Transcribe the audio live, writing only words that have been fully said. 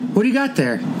What do you got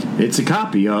there? It's a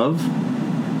copy of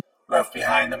Left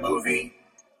Behind the Movie,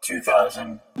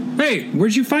 2000. Hey,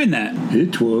 where'd you find that?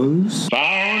 It was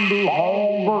Found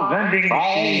behind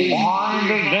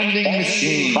the vending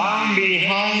machine. Found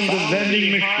behind the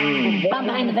vending machine. Found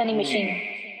behind the vending machine.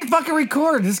 Fucking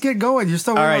record. Just get going. You're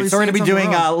still all right. So we're gonna be doing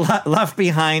Left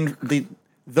Behind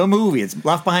the movie. It's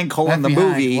Left Behind: the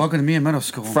movie. Welcome to me in middle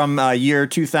school. From year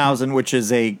 2000, which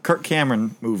is a Kirk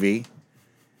Cameron movie.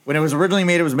 When it was originally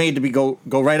made, it was made to be go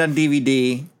right on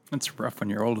DVD. It's rough when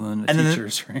you're older than the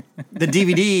teachers, right? The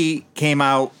DVD came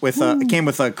out with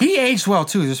a. He aged well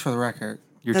too, just for the record.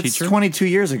 Your teacher? 22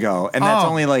 years ago, and that's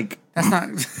only like. That's not.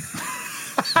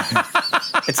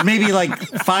 It's maybe like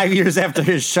 5 years after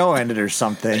his show ended or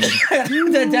something.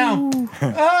 Put that down.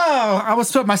 Oh, I was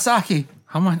spilled my sake.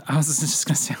 How much? I was just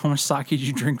gonna say, how much sake did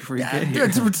you drink before you get here?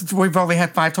 We've only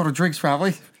had 5 total drinks,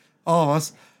 probably. All of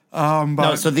us. But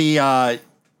No, so the.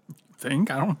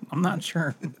 I'm not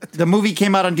sure. The movie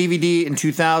came out on DVD in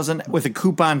 2000 with a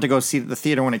coupon to go see it at the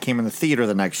theater when it came in the theater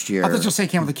the next year. I thought you'll say it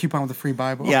came with a coupon with a free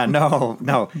Bible. Yeah, no.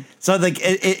 So like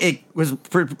it was.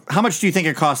 How much do you think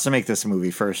it cost to make this movie?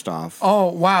 First off.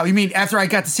 Oh wow! You mean after I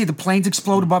got to see the planes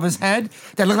explode above his head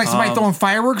that looked like somebody throwing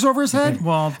fireworks over his head?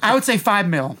 Well, I would say $5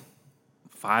 million.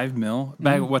 $5 million?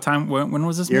 Back what time? When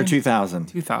was this? Year made? 2000.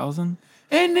 2000.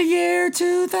 In the year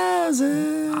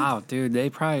 2000. Oh, dude, they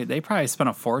probably spent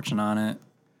a fortune on it.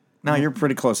 No, you're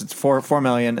pretty close. It's $4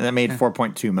 million, and that made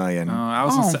 $4.2 million. I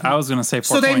was gonna say 4.3.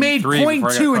 So they made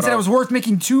 0.2 and said it was worth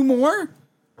making 2 more?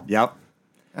 Yep.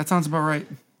 That sounds about right.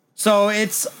 So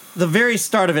it's the very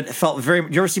start of it. It felt very.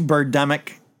 You ever see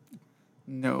Birdemic?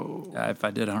 No. If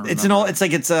I did, I don't It's remember.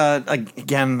 like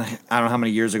again, I don't know how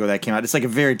many years ago that came out. It's like a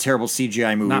very terrible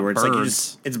CGI movie Not where it's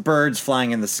birds. it's birds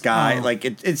flying in the sky. Oh. Like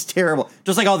it's terrible.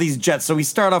 Just like all these jets. So we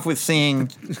start off with seeing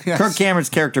Yes. Kirk Cameron's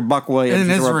character Buck Williams, In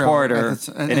who's a Israel. reporter That's-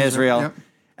 in Israel, yep.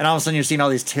 and all of a sudden you're seeing all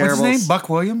these terrible. What's his name? Buck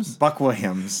Williams? Buck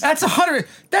Williams. That's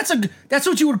that's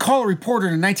what you would call a reporter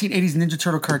in a 1980s Ninja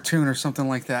Turtle cartoon or something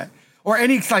like that. Or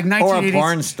any like 1980s. Or a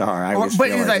porn star. I always feel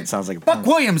it's like it sounds like a Buck porn.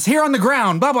 Williams here on the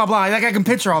ground, blah blah blah. Like I can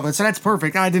picture all this, so that's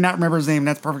perfect. I did not remember his name.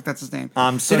 That's perfect. That's his name.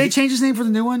 So Did they change his name for the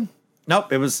new one?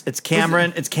 Nope, it's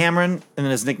Cameron. It's Cameron, and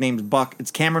then his nickname's Buck. It's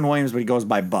Cameron Williams, but he goes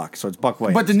by Buck, so it's Buck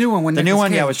Williams. But the new one, when the new Nicolas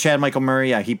one, yeah, Cage. with Chad Michael Murray,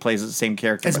 yeah, he plays the same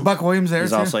character. Is but Buck Williams there He's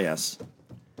too? also yes.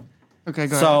 Okay,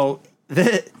 go ahead. So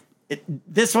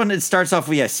this one, it starts off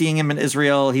with seeing him in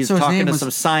Israel. He's So his talking name to was- some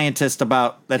scientist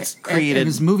about that's If created.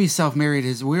 his movie self married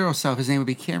his weirdo self, his name would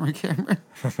be Cameron.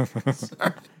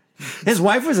 His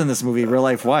wife was in this movie, real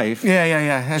life wife, Yeah.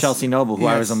 That's- Chelsea Noble, who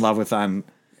I yes. was in love with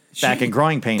back in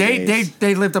Growing Pain They days.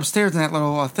 they lived upstairs in that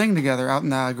little thing together, out in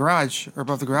the garage or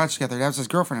above the garage together. That was his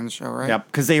girlfriend in the show, right? Yep,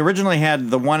 because they originally had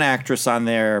the one actress on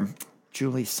there,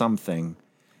 Julie something,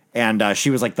 and she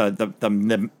was like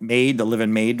the maid, the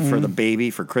live-in maid for the baby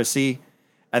for Chrissy,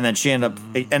 and then she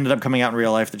ended up coming out in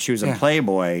real life that she was in Yeah.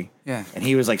 Playboy. Yeah. and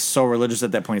he was like so religious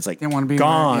at that point. He's like Didn't wanna be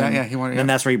gone. married. Yeah, he wanted- And then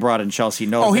yeah. that's where he brought in Chelsea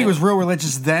Noble. Oh, he was real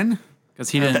religious then. because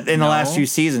he didn't. in the last know. few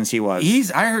seasons. He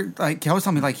was. I heard like he was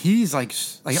telling me like he's like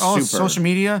all his Super. social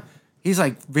media. He's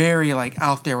like very like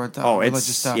out there with religious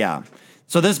it's stuff. yeah.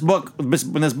 So this book,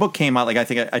 when this book came out, like I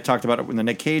think I talked about it when the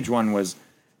Nick Cage one was.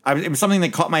 It was something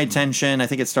that caught my attention. I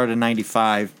think it started in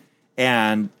 '95,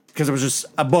 and because it was just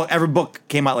a book. Every book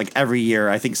came out like every year.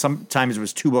 I think sometimes it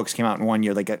was 2 books came out in 1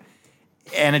 year.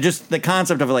 And it just the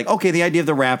concept of it, like okay, the idea of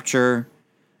the rapture,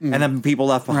 and then people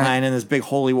left behind in this big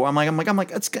holy war. I'm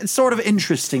like, it's sort of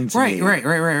interesting to me. Right.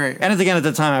 And again, at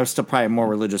the time, I was still probably more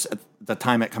religious at the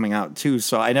time it coming out too.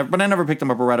 So I never picked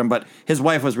him up or read him. But his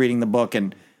wife was reading the book,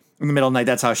 and in the middle of the night,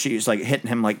 that's how she was like hitting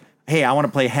him, like, "Hey, I want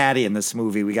to play Hattie in this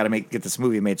movie. We got to get this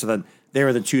movie made." So then they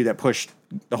were the two that pushed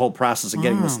the whole process of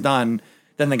getting this done.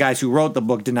 Then the guys who wrote the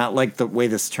book did not like the way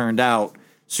this turned out,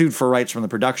 sued for rights from the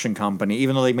production company,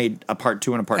 even though they made a part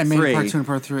 2 and a part 3. Made part 2 and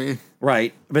part 3.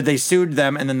 Right, but they sued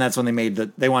them, and then that's when they made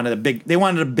they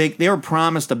were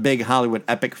promised a big Hollywood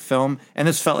epic film, and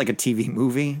this felt like a TV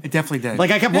movie. It definitely did.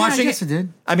 Like I kept watching I guess it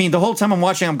did. I mean, the whole time I'm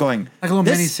watching, I'm going Like a little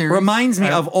this miniseries. reminds me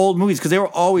of old movies because they were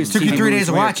always Took TV you 3 movies days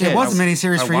to when we were watch it. It kids. was a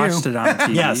miniseries I for watched you. it on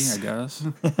TV. Yes. I guess.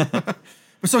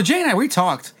 So Jay and I, we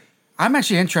talked. I'm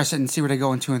actually interested in see where they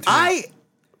go in 2 and 3. I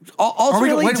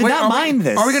ultimately did not mind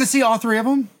this. Are we going to see all 3 of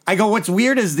them? I go, what's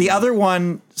weird is the other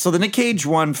one, so the Nick Cage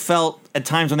one felt at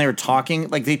times when they were talking,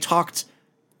 like they talked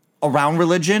around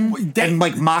religion and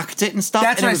like mocked it and stuff.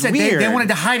 That's and what I it was said. weird. They wanted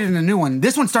to hide it in the new one.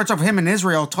 This one starts off with him in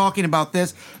Israel talking about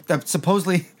this. That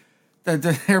supposedly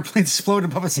the airplanes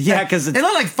exploded above his head. Yeah, 'cause they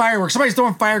look like fireworks. Somebody's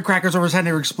throwing firecrackers over his head and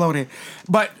they were exploding.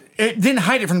 But it didn't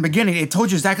hide it from the beginning. It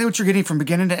told you exactly what you're getting from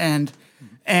beginning to end.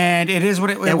 And it is what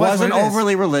it, It wasn't what it is.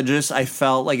 overly religious. I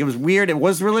felt like it was weird. It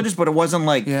was religious, but it wasn't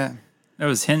like Yeah. It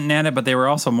was hinting at it, but they were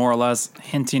also more or less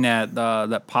hinting at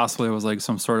that possibly it was like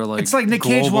some sort of like It's like Nick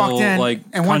Cage global, walked in like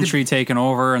and wanted country taking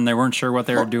over, and they weren't sure what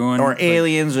they were doing. or Like,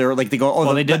 aliens, or like they go. Oh,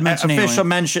 Well, they did mention official alien.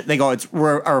 mention. They go.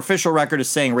 Our official record is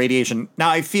saying radiation. Now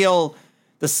I feel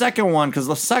the second one because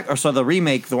the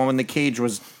remake, the one when the Cage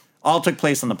was all took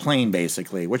place on the plane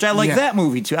basically, which I like Yeah. that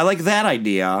movie too. I like that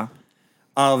idea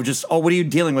of just what are you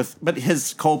dealing with? But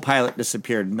his co-pilot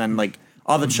disappeared, and then like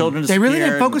all the children. They really didn't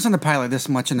disappeared. focus on the pilot this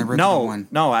much in the original one.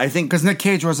 No, I think Because Nick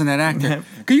Cage wasn't that actor.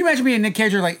 Could you imagine being Nick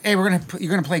Cage? You're like, hey, you're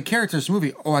gonna play characters in this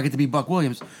movie. Oh, I get to be Buck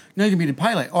Williams. No, you can be the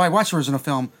pilot. Oh, I watched the original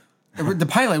film. The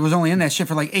pilot was only in that shit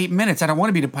for like 8 minutes. I don't want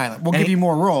to be the pilot. We'll give you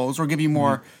more roles. We'll give you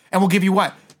more, and we'll give you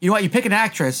what? You know what? You pick an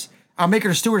actress. I'll make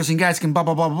her a stewardess, and guys can blah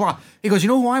blah blah blah blah. He goes, you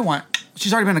know who I want?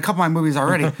 She's already been in a couple of my movies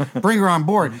already. Bring her on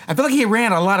board. I feel like he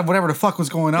ran a lot of whatever the fuck was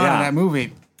going on in Yeah. that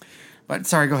movie. But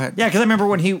sorry, go ahead. Yeah, because I remember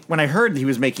when I heard he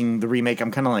was making the remake,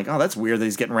 I'm kind of like, oh, that's weird that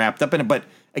he's getting wrapped up in it. But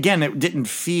again, it didn't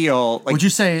feel like Would you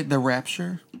say the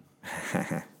Rapture?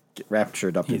 get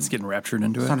raptured up. he's getting raptured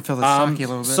into Trying it. to feel the sake a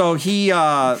little bit. So he,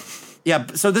 yeah.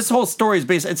 So this whole story is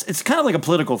based. It's kind of like a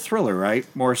political thriller, right?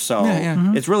 More so. Yeah,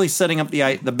 yeah. It's really setting up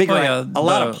the bigger, Oh, yeah, a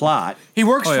lot of plot. He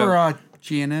works Oh, yeah. for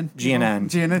GNN. GNN.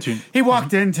 GNN. He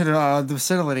walked into the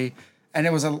facility, and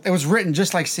it was written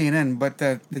just like CNN, but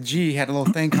the G had a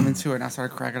little thing coming to it, and I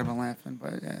started cracking up and laughing.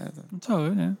 But yeah, It's all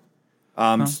good, yeah.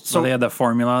 So So they had the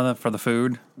formula for the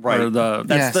food, right. Or the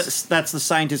That's the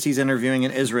scientist he's interviewing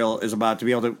in Israel is about to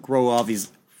be able to grow all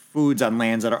these foods on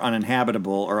lands that are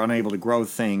uninhabitable or unable to grow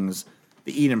things.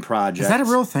 The Eden Project. is that a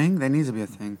real thing? That needs to be a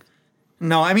thing.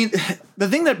 No, I mean the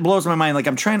thing that blows my mind. Like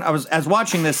I was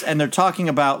watching this, and they're talking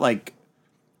about like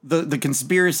the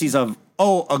conspiracies of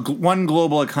one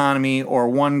global economy or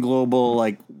one global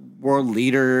like world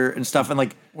leader and stuff, and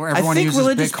like Where I everyone think uses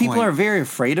religious Bitcoin. people are very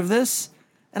afraid of this,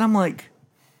 and I'm like,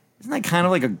 isn't that kind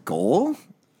of like a goal?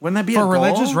 Wouldn't that be For a goal?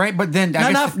 religious, right? But then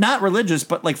I guess not religious,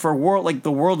 but like for world, like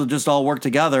the world to just all work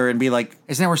together and be like,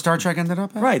 isn't that where Star Trek ended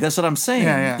up at? right? That's what I'm saying.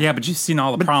 Yeah, yeah. yeah, but you've seen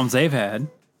all the problems they've had.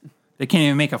 They can't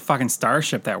even make a fucking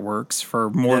starship that works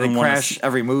for more They than one. crash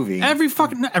every movie. Every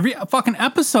fucking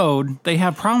episode, they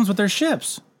have problems with their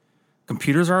ships.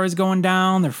 Computers are always going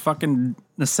down.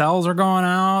 The cells are going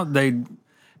out.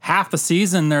 Half the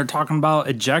season they're talking about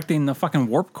ejecting the fucking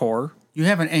warp core. You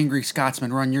have an angry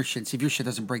Scotsman run your shit. See if your shit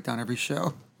doesn't break down every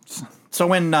show. So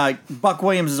when Buck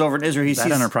Williams is over in Israel, he That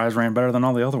sees Enterprise ran better than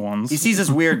all the other ones. he sees this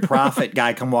weird prophet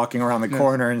guy come walking around the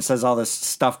corner and says all this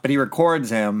stuff, but he records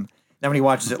him. Then when he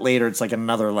watches it later, it's like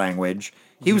another language.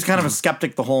 He was kind of a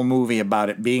skeptic the whole movie about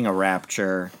it being a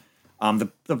rapture.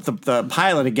 The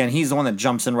pilot again, he's the one that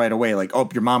jumps in right away, like, oh,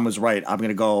 your mom was right. I'm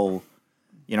gonna go,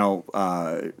 go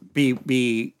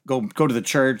to the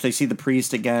church. They see the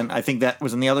priest again. I think that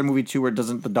was in the other movie too, where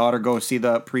doesn't the daughter go see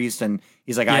the priest and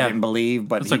he's like, I Yeah. didn't believe,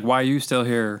 but It's like, why are you still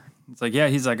here? It's like, yeah,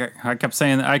 he's like,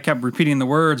 I kept repeating the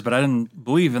words, but I didn't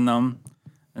believe in them.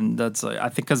 And that's like, I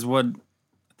think his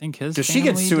because she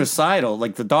gets family suicidal,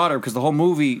 like the daughter, because the whole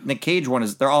movie, Nick Cage one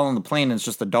is they're all on the plane and it's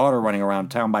just the daughter running around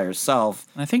town by herself.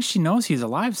 I think she knows he's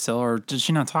alive still, or did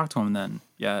she not talk to him then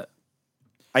yet?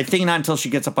 I think not until she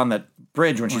gets up on that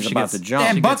bridge when she's she about gets- to jump.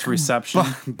 And She Buck- gets reception.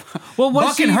 Well, what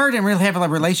Buck and her didn't really have a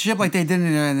relationship like they did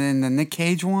in the Nick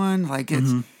Cage one. Like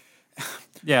it's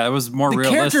Yeah, it was more the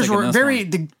realistic. characters in were this very. one.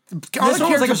 The, all This the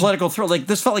one was like a characters- political thriller. Like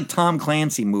this felt like Tom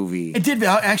Clancy movie. It did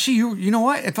actually. You know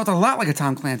what? It felt a lot like a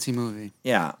Tom Clancy movie.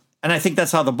 Yeah, and I think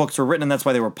that's how the books were written, and that's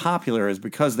why they were popular, is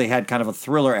because they had kind of a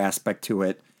thriller aspect to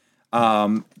it.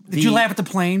 Did you laugh at the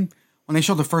plane when they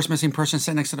showed the first missing person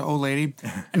sitting next to the old lady,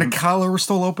 and the collar was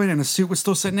still open and the suit was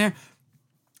still sitting there?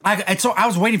 So I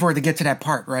was waiting for it to get to that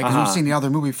part, right? Because we've seen the other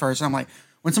movie first. And I'm like,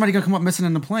 when somebody gonna come up missing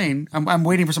in the plane? I'm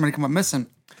waiting for somebody to come up missing.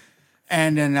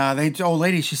 And then the old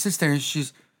lady, she sits there and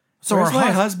she's so Where's her my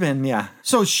hus- husband? Yeah,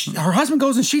 So her husband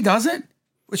goes and she does it.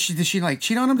 Did she like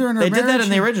cheat on him during her they marriage? did that in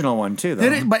the original one too, though.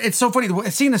 Did it? But it's so funny.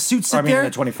 Seeing the suit sit I mean, there, the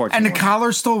 2014 and the one.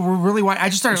 collar's still really wide. I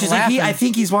just started She's like, laughing. I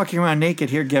think he's walking around naked.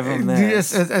 Here, give him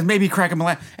this. Yes, maybe crack him a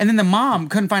laugh. And then the mom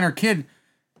couldn't find her kid.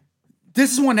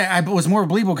 This is one that was more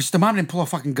believable because the mom didn't pull a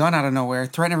fucking gun out of nowhere,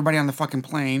 threaten everybody on the fucking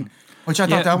plane, which I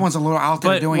thought Yeah, that one's a little out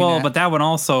there doing that. But that one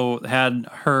also had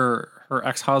her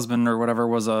ex-husband or whatever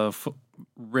was a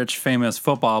rich, famous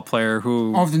football player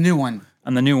who Oh, the new one.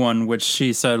 on the new one, which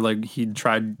she said like he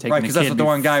tried taking Right, the because kid that's what the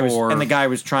one guy was, before. and the guy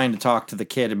was trying to talk to the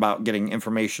kid about getting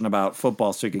information about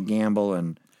football so he could gamble.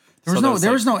 And There was So no, there's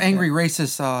there like- was no angry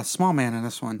racist small man in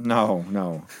this one.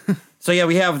 no. So yeah,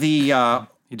 we have the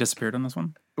He disappeared on this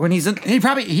one. when he's in. He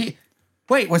probably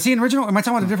Wait, was he an original? Am I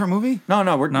talking about a different movie? No,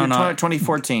 we're No.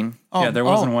 2014. Yeah, there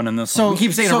wasn't one in this one. We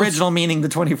keep saying original, meaning the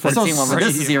 2014 one, but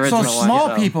this is the original So one.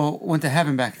 small people went to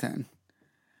heaven back then,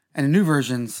 and the new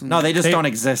versions. No, they just don't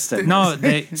exist. No,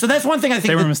 they So that's one thing I they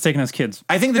think. were mistaken as kids.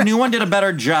 I think the new one did a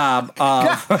better job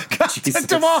of. Jesus.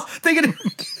 Jamal thinking,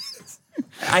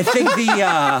 I think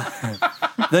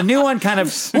the new one kind of.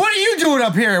 what are you doing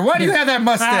up here? Why do you have that Ah,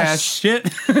 mustache? shit.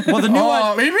 Well, the new Oh,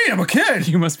 one. what do you mean? I'm a kid.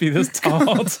 You must be this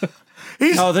tall.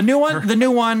 No, the new one. The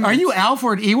new one. Are you Alf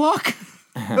or an Ewok?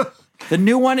 The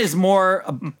new one is more.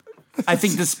 I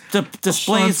think this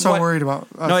displays. I'm so what- worried about.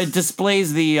 Us. No, it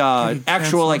displays the actual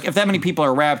cancel like if that many people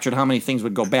are raptured, how many things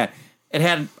would go bad. It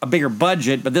had a bigger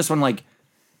budget, but this one like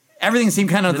everything seemed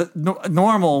kind of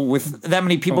normal with that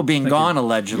many people being gone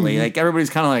allegedly. Like everybody's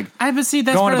kind of like But see,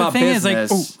 that's Going part of the about thing is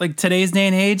business. like today's day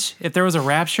and age, if there was a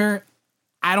rapture,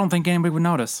 I don't think anybody would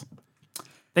notice.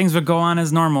 Things would go on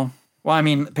as normal. well, I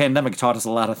mean, the pandemic taught us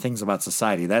a lot of things about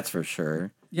society. That's for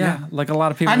sure. Yeah, like a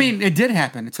lot of people. I mean, it did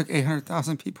happen. It took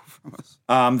 800,000 people from us.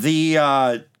 not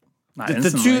The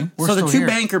instantly. two We're so the still two here.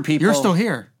 banker people. You're still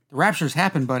here. The rapture's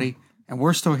happened, buddy, and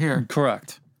we're still here.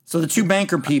 Correct. So the two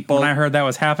banker people. When I heard that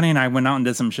was happening, I went out and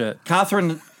did some shit.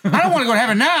 Catherine. I don't want to go to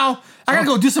heaven now. I gotta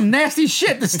go do some nasty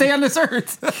shit to stay on this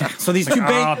earth. So these two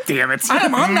bank. damn it!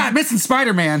 I'm not missing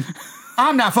Spider-Man.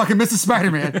 I'm not fucking missing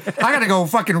Spider-Man. I gotta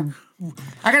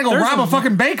go rob a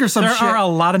fucking bank or some There shit. are a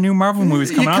lot of new Marvel movies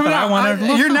coming out that I want to.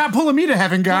 You're not pulling me to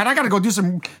heaven, God. I gotta go do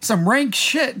some rank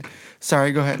shit.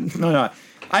 Sorry, go ahead. No.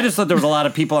 I just thought there was a lot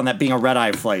of people on that being a red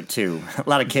eye flight too. A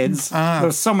lot of kids. There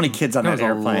was so many kids on that There's a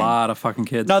airplane. lot of fucking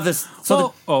kids. No, this.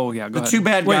 So yeah, go the ahead. two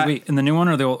bad wait, guy- wait, in the new one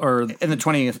or the old, or in the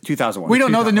 2001. We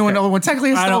don't know the new one. The old one.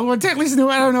 Technically, it's I the don't- old one. Technically, it's new.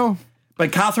 I don't know.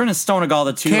 But Catherine and Stonegal,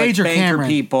 the two Cage like, or banker Cameron?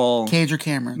 people, Cage or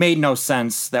Cameron? made no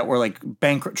sense. That were like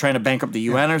trying to bankrupt the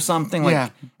UN or something. Like, Yeah.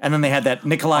 And then they had that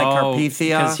Nikolai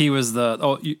Carpathia. because he was the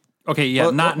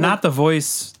Well, not the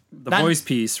voice not- voice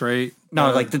piece, right?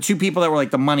 No, like the two people that were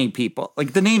like the money people.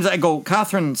 Like the names I go,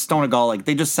 Catherine and Stonegal, like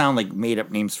they just sound like made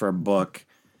up names for a book.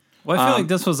 Well, I feel like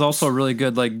this was also really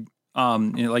good. Like,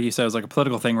 like you said, it was like a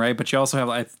political thing, right? But you also have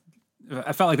I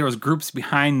felt like there was groups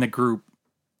behind the group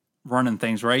running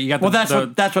things, right? You got Well, that's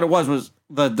what it was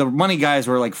the money guys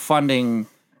were like funding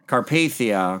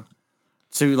Carpathia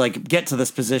to like get to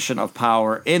this position of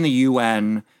power in the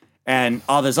UN, and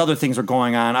all these other things are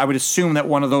going on. I would assume that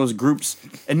one of those groups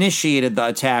initiated the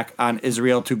attack on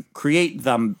Israel to create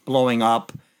them blowing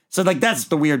up. So like that's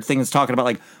the weird thing is talking about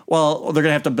like, well, they're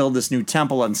gonna have to build this new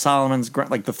temple on Solomon's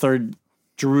like the third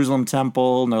Jerusalem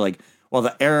temple, and they're like, well,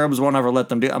 the Arabs won't ever let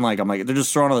them do. I'm like, they're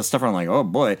just throwing all this stuff around. I'm like, oh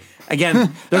boy.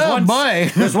 Again,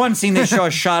 there's one scene they show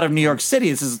a shot of New York City.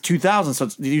 This is 2000, so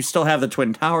you still have the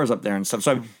Twin Towers up there and stuff.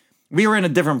 So we were in a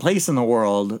different place in the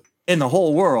world, in the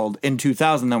whole world, in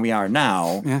 2000 than we are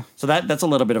now. Yeah. So that's a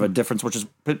little bit of a difference, which is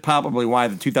probably why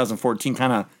the 2014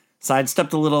 kind of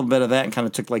sidestepped a little bit of that and kind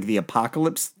of took like the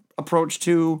apocalypse approach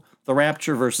to the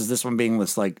rapture versus this one being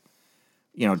this like,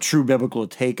 true biblical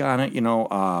take on it.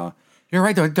 You're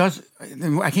right, though. It does. I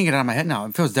can't get it out of my head now.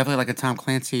 It feels definitely like a Tom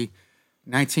Clancy,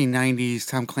 1990s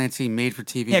Tom Clancy made for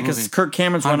TV Yeah, movie. because Kirk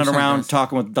Cameron's running 100% around does.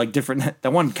 talking with like different.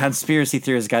 That one conspiracy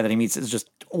theorist guy that he meets is just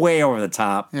way over the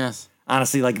top. Yes.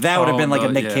 Honestly, like that would have been like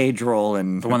a Nick yeah. Cage role,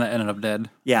 and the one that ended up dead.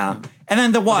 yeah. And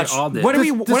then the watch. all did. What Does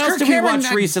else Kirk did we Cameron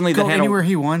watch recently that go had anywhere a,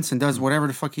 he wants and does whatever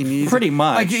the fuck he needs? pretty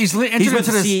much? Like he's entered with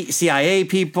into this. CIA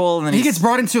people, and then He gets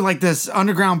brought into like this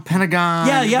underground Pentagon.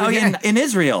 in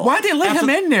Israel. Why'd they let After- him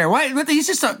in there? Why? He's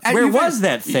just a. Where you was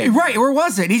that thing? Right, where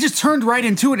was it? He just turned right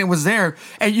into it and it was there.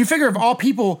 And you figure of all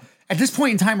people at this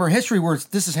point in time or history where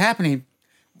this is happening,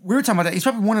 we were talking about that. He's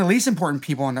probably one of the least important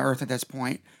people on the earth at this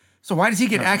point. So why does he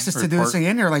get access to do this thing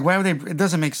in there? Like, why would they? It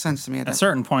doesn't make sense to me. At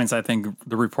certain points, I think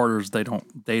the reporters it's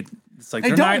like They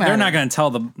they're don't not matter. going to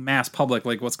tell the mass public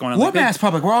like what's going on. What Like, they- mass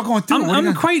public? We're all going through. it. What are you I'm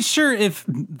gonna- quite sure if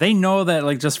they know that,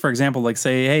 like, just for example, like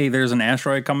say, hey, there's an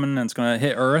asteroid coming and it's going to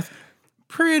hit Earth.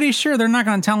 Pretty sure they're not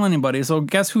going to tell anybody. So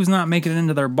guess who's not making it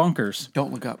into their bunkers?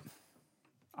 Don't look up.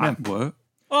 What?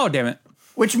 Oh, damn it!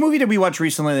 Which movie did we watch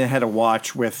recently that had to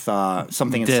watch with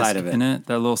something inside Disc of it? in it,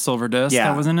 that little silver disc Yeah.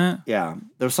 that was in it. Yeah,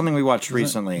 there was something we watched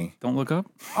recently. Don't look up.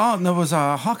 Oh, no, it was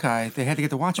Hawkeye. They had to get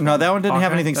the watch. No, that one didn't have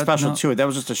Hawkeye? anything That- special no. to it. That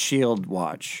was just a Shield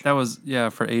watch. That was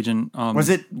for Agent. Was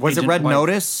it Agent Red White.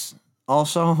 Notice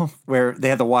also, where they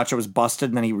had the watch that was busted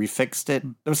and then he refixed it?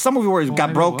 There was some movie where it got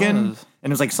maybe it broken was.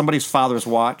 and it was like somebody's father's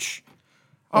watch.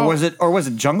 Or was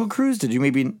it Jungle Cruise? Did you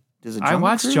maybe? Is it I Jungle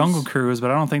watched Cruise? Jungle Cruise,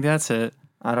 but I don't think that's it.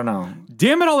 I don't know.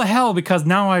 Damn it all to hell! Because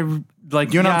now I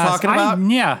like. You know what I'm talking about?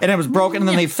 Yeah. And it was broken and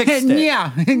then they fixed it.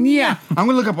 Yeah, yeah. I'm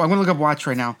gonna look up. Watch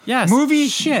right now. Yes. Movie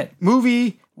Shit.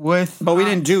 Movie But we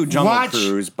didn't do Jungle Watch-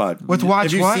 Cruise. But with Watch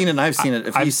if you've what? seen it, and I've seen it.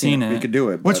 If I've you've seen seen it, we it. could do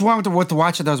it. What's but wrong with the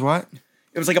watch that does what?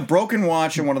 It was like a broken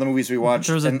watch in one of the movies we watched.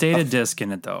 There was a and data disc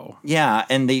in it though. Yeah,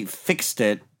 and they fixed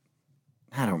it.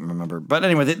 I don't remember. But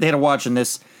anyway, they had a watch in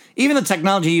this. Even the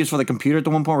technology used for the computer at the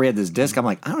one point where we had this disc, I'm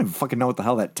like, I don't even fucking know what the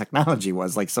hell that technology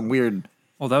was. Like some weird.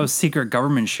 Well, that was secret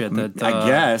government shit. That I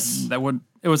guess. that would.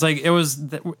 It was like it was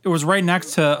right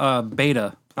next to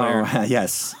Beta. Player. Oh,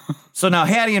 yes. So now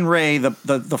Hattie and Ray, the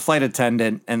flight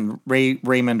attendant, and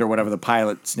Raymond or whatever the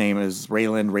pilot's name is,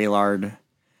 Raylard.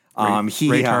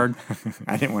 Raytard.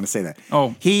 I didn't want to say that.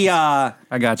 Oh. He I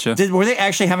gotcha. were they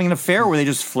actually having an affair or were they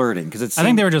just flirting? Because I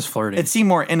think they were just flirting. It seemed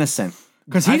more innocent.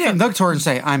 Because he didn't look toward her and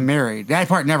say, "I'm married." That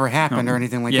part never happened or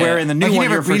anything like Yeah. that. Where in the new Like, one,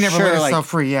 you're for he never sure let like himself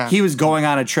free. Yeah, he was going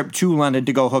on a trip to London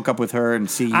to go hook up with her and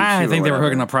see. I U2 think or they were whatever.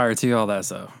 hooking up prior to all that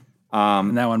stuff.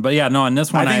 In that one, but yeah, no, in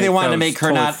this one, I think they wanted that to was make her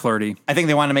totally not flirty. I think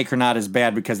they wanted to make her not as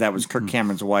bad because that was Kirk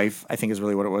Cameron's wife. I think is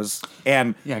really what it was.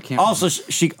 And Yeah, Cameron. also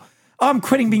she, I'm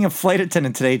quitting being a flight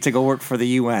attendant today to go work for the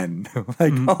UN.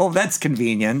 Like, oh, that's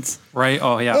convenient. Right?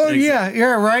 Oh yeah. Oh yeah, yeah,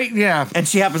 right, yeah. And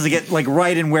she happens to get like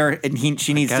right in where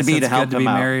she needs to Guess be it's to help good to him be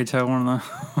out. married to one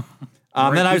of the.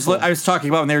 Then I people. was talking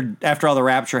about when they're after all the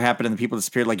rapture happened and the people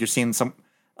disappeared. Like you're seeing some.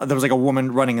 There was like a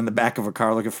woman running in the back of a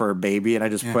car looking for a baby, and I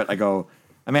just I go,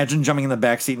 imagine jumping in the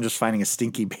back seat and just finding a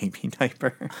stinky baby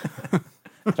diaper.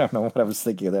 I don't know what I was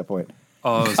thinking at that point.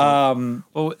 Oh,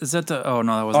 is that the? Oh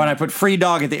no, that Oh, wasn't. and I put free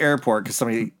dog at the airport because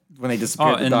somebody when they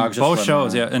disappeared, the in dogs just both running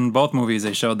shows, around. yeah, in both movies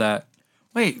they showed that.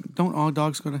 Wait, don't all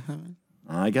dogs go to heaven?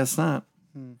 I guess not.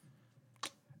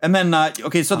 And then,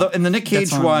 okay, so in the Nick Cage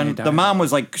That's when one, they the died. mom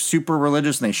was like super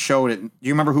religious, and they showed it. Do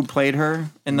you remember who played her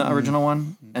in the original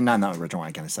one? And not the original one,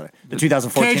 I kind of said it. The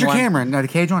 2014 Cage or one. Cameron? No, the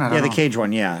Cage one. I don't Yeah, the know. Cage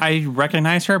one. Yeah, I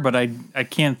recognize her, but I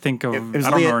can't think of. it was I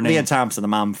don't know her Leah name. Thompson, the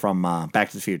mom from Back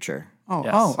to the Future. Oh,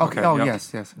 Yes, oh, okay. okay, Oh, yep.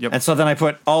 yes. Yep. And so then I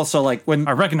put also like when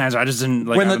I recognize her. I just didn't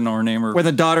like. I don't know her name or when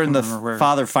the daughter and the remember where.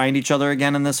 father find each other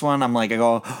again in this one. I'm like, I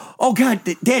go, oh God,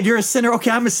 Dad, you're a sinner.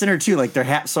 Okay, I'm a sinner too. Like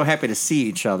they're so happy to see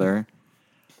each other.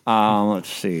 Let's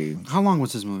see. How long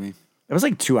was this movie? It was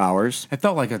like 2 hours. It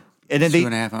felt like a And then two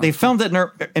and a half hours. they filmed it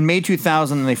in May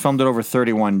 2000, and they filmed it over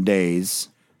 31 days.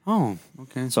 Oh,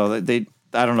 okay. So they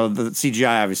I don't know, the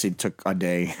CGI obviously took a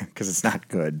day because it's not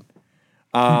good.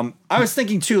 I was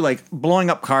thinking too, like blowing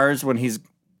up cars when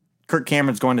Kirk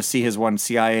Cameron's going to see his one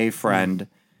CIA friend,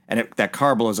 and that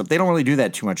car blows up. They don't really do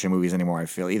that too much in movies anymore. I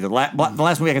feel either the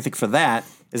last movie I can think for that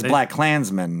is Black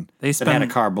Klansman. They that had a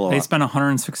car blow They up. spent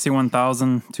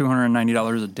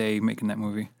 $161,290 a day making that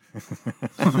movie.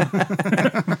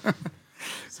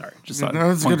 Sorry, just thought No,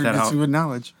 that's point good. that That's out. good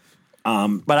knowledge.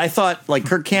 But I thought like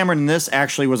Kirk Cameron in this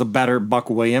actually was a better Buck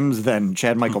Williams than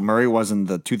Chad Michael Murray was in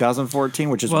the 2014,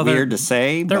 which is Well, weird to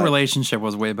say. Their but relationship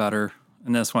was way better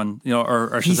in this one,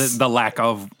 or I should say the lack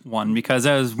of one, because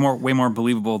that was way more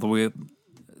believable. The way,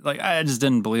 like, I just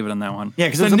didn't believe it in that one. yeah,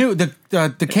 because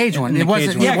The Cage one. the It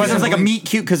wasn't. Cage one. yeah, It because it was like a wasn't meet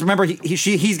cute. Because remember,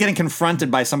 he's getting confronted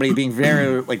by somebody being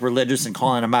very like religious and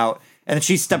calling him out, and then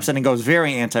she steps in and goes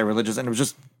very anti-religious, and it was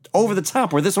just over the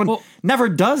top. Where this one never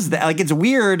does that. Like it's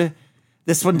weird.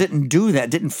 This one didn't do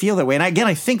that. Didn't feel that way. And again,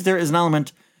 I think there is an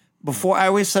element. I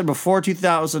always said before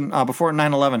 2000, before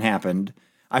 9/11 happened,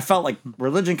 I felt like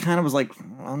religion kind of was like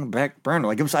on the back burner.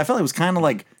 Like I felt it was kind of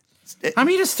like I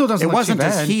mean, it still doesn't. it look wasn't too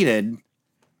as bad. heated.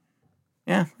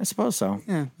 Yeah, I suppose so.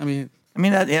 Yeah, I mean,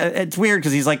 It's weird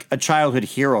because he's like a childhood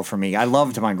hero for me. I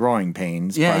loved him on Growing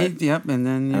Pains. yeah, but, yep. And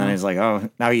then, and then he's like, oh,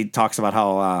 now he talks about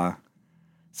how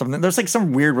something. There's like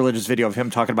some weird religious video of him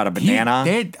talking about a banana.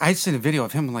 I seen a video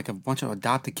of him and like a bunch of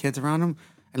adopted kids around him.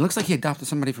 It looks like he adopted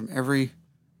somebody from every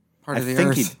part of the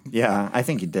earth. I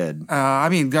think he did. I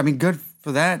mean, good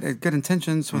for that. Good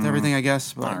intentions with everything, I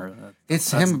guess. But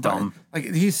it's that's him. dumb. Like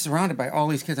he's surrounded by all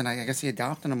these kids, and I guess he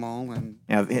adopted them all. And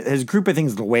Yeah, his group I think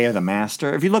is the Way of the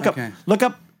Master. If you look Okay.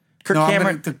 up Kirk No, I'm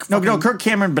Cameron. gonna- No, Kirk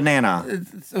Cameron banana.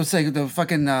 it was like the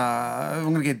fucking. I'm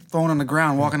gonna get thrown on the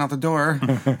ground walking out the door.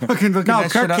 Fucking looking No,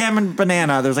 that Kirk shit up. Cameron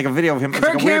banana. There's like a video of him. It's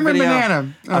Kirk like a weird Cameron video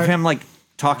banana. All of right. him like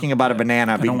talking about a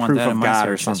banana being want proof that of in my God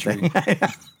or search something.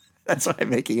 That's what I'm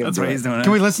making him That's do what it. he's doing.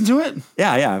 Can we listen to it?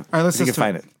 Yeah, yeah. All right, let's you can listen to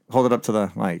find it. Hold it up to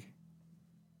the mic.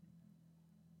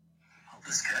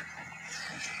 This good.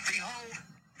 Behold,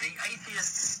 the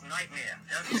atheist's nightmare.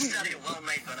 Now, if you study a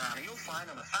well-made banana, you'll find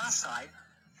on the far side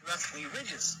there are 3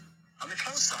 ridges. On the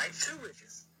close side, 2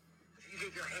 ridges. If you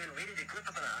get your hand ready to grip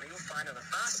a banana, you'll find on the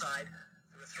far side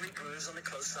there are 3 grooves. On the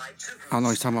close side, 2 grooves. I don't know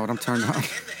what he's talking about. What I'm turning on. Hand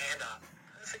to hand are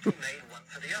perfectly made one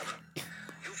for the other.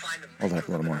 You'll find the Hold up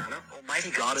a little more. banana,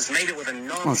 Almighty God has made it with a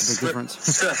Oh, it's a big non-slip difference.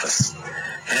 surface.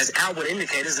 It has outward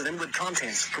indicators of inward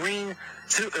contents. Green,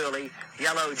 too early.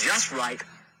 Yellow, just right.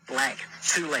 black,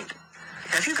 too late.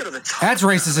 Now, if you go to the top, That's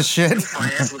racist as shit. you'll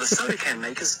find, as with the soda can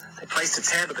makers, they placed a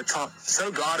tab at the top. So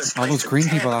God has All placed those green a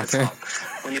tab people at out the there. top.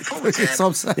 When you pull the It's tab, so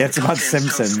upset. Yeah, it's about contents don't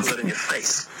Simpsons. squirt in your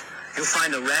face. You'll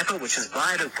find the wrapper, which is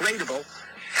biodegradable,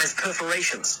 has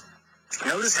perforations.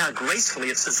 Notice how gracefully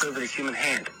it sits over the human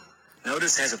hand.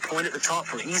 Notice it has a point at the top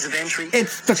for ease of entry.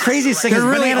 It's the craziest thing. They're is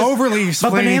really bananas, overly but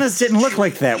explaining. bananas didn't look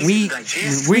like that. We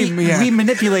Yeah.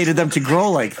 manipulated them to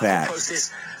grow like that.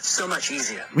 Process so much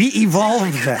easier. We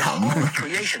evolved them. All of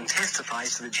creation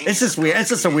testifies to the genius. It's just of weird. It's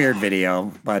just a weird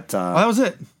video, but Oh, that was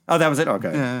it. oh, that was it.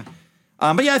 Okay. Yeah.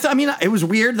 But yeah, I mean, it was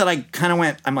weird that I kind of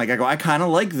went. I kind of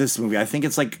like this movie. I think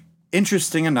it's like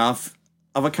interesting enough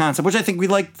of a concept, which I think we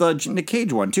like the Nick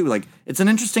Cage one too. Like, it's an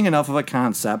interesting enough of a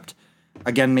concept.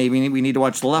 Again, maybe we need to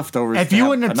watch The Leftovers. If to you have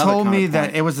wouldn't have another told me that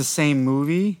counterpoint. it was the same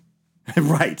movie,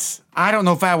 right? I don't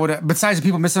know if I would have. Besides the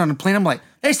people missing on the plane, I'm like,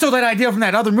 they stole that idea from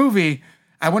that other movie.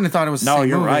 I wouldn't have thought it was the No, same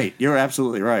you're movie. right. You're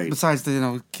absolutely right. Besides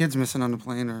the kids missing on the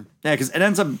plane or Yeah, because it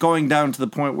ends up going down to the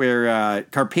point where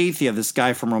Carpathia, this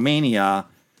guy from Romania,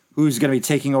 who's going to be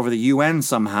taking over the UN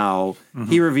somehow,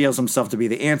 he reveals himself to be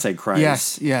the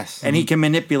Antichrist. yes. And he can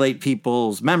manipulate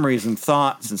people's memories and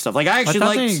thoughts and stuff. Like, I I actually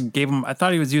thought liked... they gave him. I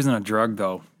thought he was using a drug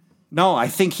though. No, I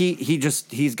think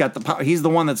he's got the power. He's the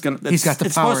one that's going to... He's got the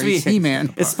power. He's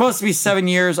He-Man. It's supposed to be 7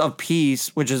 years of peace,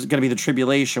 which is going to be the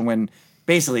tribulation when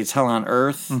basically it's hell on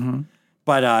earth. Mm-hmm.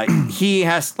 But he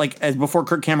has, like, as before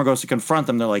Kirk Cameron goes to confront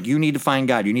them, they're like, you need to find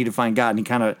God. You need to find God. And he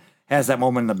kind of has that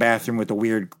moment in the bathroom with the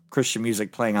weird Christian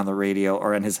music playing on the radio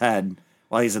or in his head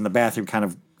while he's in the bathroom kind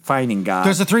of finding God.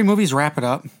 There's the 3 movies. Wrap it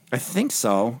up. I think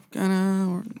so.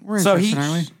 We're So interested, he-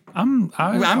 aren't we?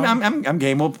 I'm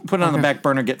game. We'll put it on the Okay. back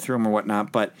burner, get through them or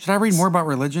whatnot. But Should I read more about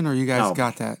religion, or you guys No.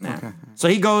 got that? Nah. Okay. So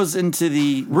he goes into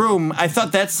the room. I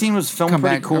thought that scene was filmed Come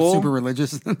pretty back. cool. Super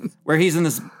religious. Where he's in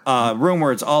this room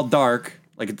where it's all dark.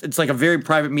 Like it's like a very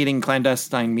private meeting,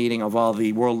 clandestine meeting of all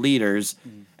the world leaders.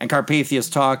 And Carpathia's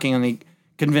talking, and he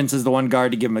convinces the one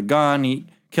guard to give him a gun. He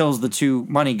kills the 2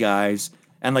 money guys,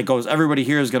 and like goes, everybody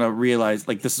here is gonna realize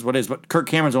like this is what it is. But Kirk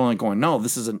Cameron's only going, no,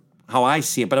 this isn't how I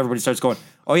see it. But everybody starts going,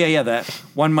 oh yeah, that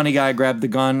one money guy grabbed the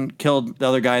gun, killed the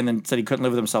other guy, and then said he couldn't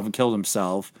live with himself and killed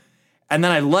himself. And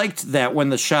then I liked that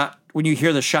when you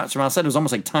hear the shots from outside, it was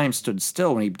almost like time stood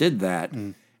still when he did that.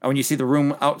 And when you see the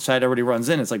room outside, everybody runs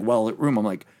in. It's like well-lit room. I'm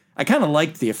like, I kind of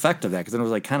liked the effect of that because then it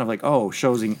was like kind of like, oh,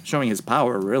 showing his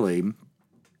power. Really?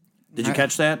 Did you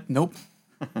catch that? Nope.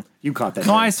 You caught that?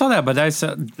 No, right? I saw that, but I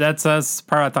said that's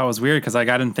part I thought was weird because I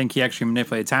didn't think he actually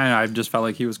manipulated time. I just felt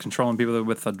like he was controlling people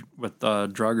with a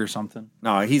drug or something.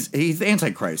 No, he's the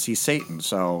Antichrist. He's Satan.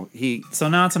 So he So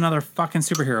now it's another fucking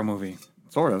superhero movie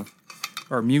sort of.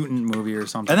 or mutant movie or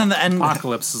something. And then the end.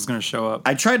 Apocalypse is going to show up.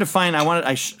 I tried to find.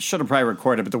 I should have probably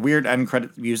recorded, but the weird end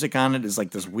credit music on it is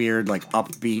like this weird, like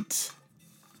upbeat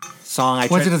song.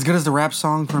 Was it as good as the rap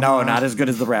song from? No, not as good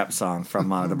as the rap song from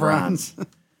the Bronze.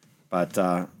 But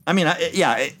I mean,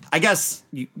 I guess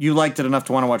you liked it enough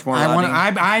to want to watch more.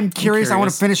 I'm curious. I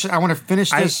want to curious. finish. I want to finish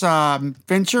this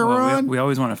Fincher Well, run. we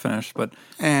always want to finish, but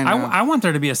And, I want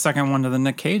there to be a second one to the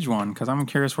Nick Cage one because I'm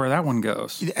curious where that one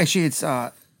goes. Actually, it's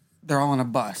they're all on a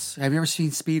bus. Have you ever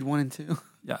seen Speed 1 and 2?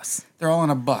 Yes, They're all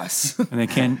on a bus. and they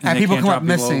can't. And they people can't come drop up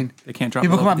below- missing. They can't drop.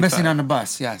 People come below up missing 55. on the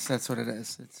bus. Yes, that's what it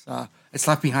is. It's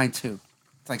Left Behind 2.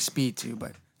 It's like Speed 2,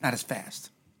 but not as fast.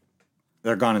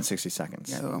 They're gone in 60 seconds.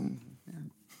 Yeah,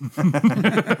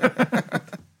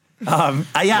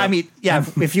 I mean,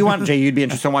 if you want, Jay, you'd be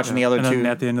interested in watching the other And two. then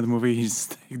at the end of the movie,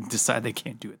 they decide they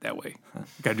can't do it that way.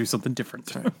 Got to do something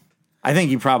different. I think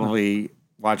you probably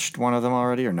watched one of them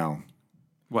already, or no?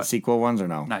 What? Sequel ones, or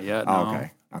no? Not yet, Oh, no.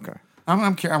 okay.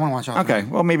 I'm curious. I want to watch all. Okay.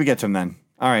 Well, maybe get to them then.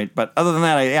 All right. But other than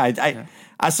that,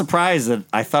 I was surprised that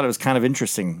I thought it was kind of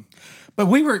interesting. But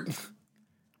we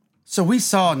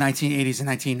saw 1980s and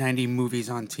 1990 movies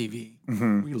on TV.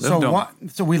 We lived them.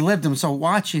 So we lived them. So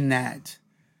watching that,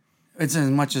 it's as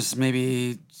much as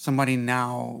maybe somebody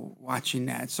now watching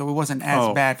that. So it wasn't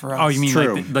as bad for us. Oh, you mean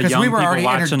True. like the because young we were people already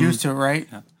watching, introduced to it, right?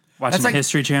 watching That's the like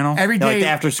History Channel? Every Like day, the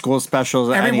after school specials,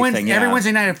 anything. every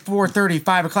Wednesday night at 4:30,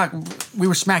 5 o'clock, we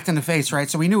were smacked in the face, right?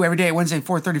 So we knew every day at Wednesday at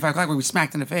 4:30, 5 o'clock, we were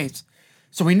smacked in the face.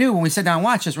 So we knew when we sat down and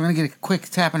watched this, we're going to get a quick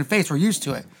tap in the face. We're used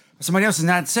to it. But somebody else is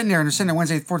not sitting there and they're sitting there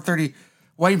Wednesday at 4:30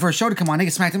 waiting for a show to come on. They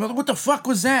get smacked in the face. What the fuck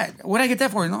was that? What did I get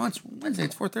that for? No, it's Wednesday.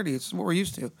 It's 4:30. It's what we're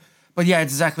used to. But yeah,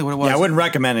 it's exactly what it was. Yeah, I wouldn't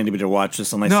recommend anybody to watch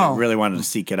this unless No. you really wanted to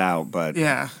seek it out. But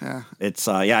Yeah. it's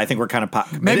I think we're kind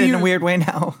of Maybe in a you- weird way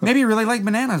now. Maybe you really like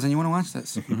bananas and you want to watch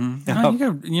this.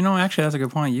 No, actually, that's a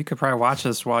good point. You could probably watch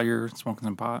this while you're smoking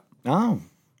some pot. Oh,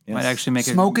 Might actually make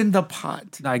Smoking the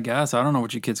pot. I guess. I don't know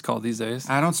what you kids call it these days.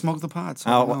 I don't smoke the pot. So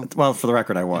I don't know. Well, for the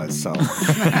record, I was. So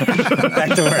back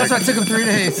to work. That's why it took him 3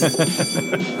 days.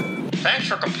 Thanks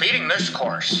for completing this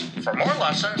course. For more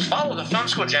lessons, follow the Film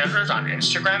School Janitors on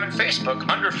Instagram and Facebook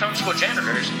under Film School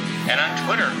Janitors and on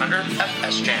Twitter under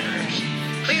FS Janitors.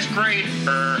 Please rate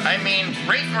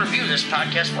and review this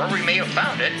podcast wherever you may have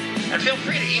found it, and feel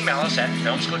free to email us at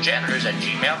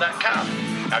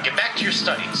filmschooljanitors@gmail.com. Now get back to your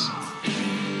studies.